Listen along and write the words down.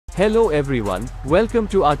Hello everyone, welcome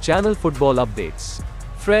to our channel Football Updates.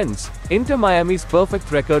 Friends, Inter Miami's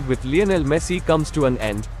perfect record with Lionel Messi comes to an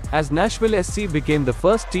end, as Nashville SC became the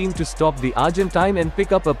first team to stop the Argentine and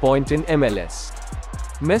pick up a point in MLS.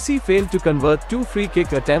 Messi failed to convert 2 free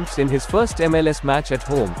kick attempts in his first MLS match at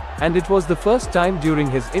home, and it was the first time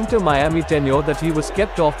during his Inter Miami tenure that he was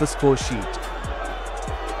kept off the score sheet.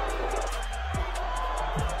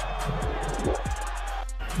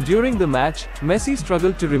 During the match, Messi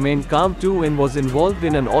struggled to remain calm too and was involved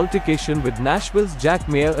in an altercation with Nashville's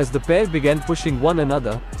Maher as the pair began pushing one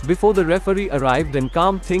another, before the referee arrived and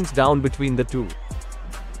calmed things down between the two.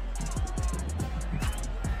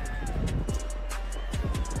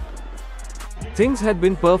 Things had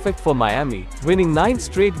been perfect for Miami, winning 9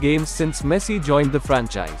 straight games since Messi joined the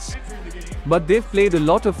franchise. But they've played a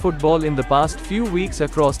lot of football in the past few weeks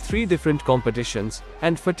across 3 different competitions,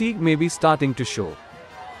 and fatigue may be starting to show.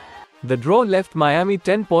 The draw left Miami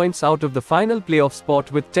 10 points out of the final playoff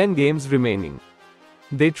spot with 10 games remaining.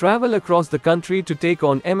 They travel across the country to take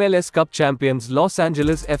on MLS Cup champions Los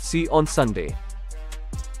Angeles FC on Sunday.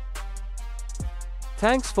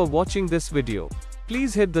 Thanks for watching this video.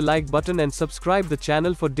 Please hit the like button and subscribe the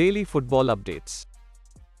channel for daily football updates.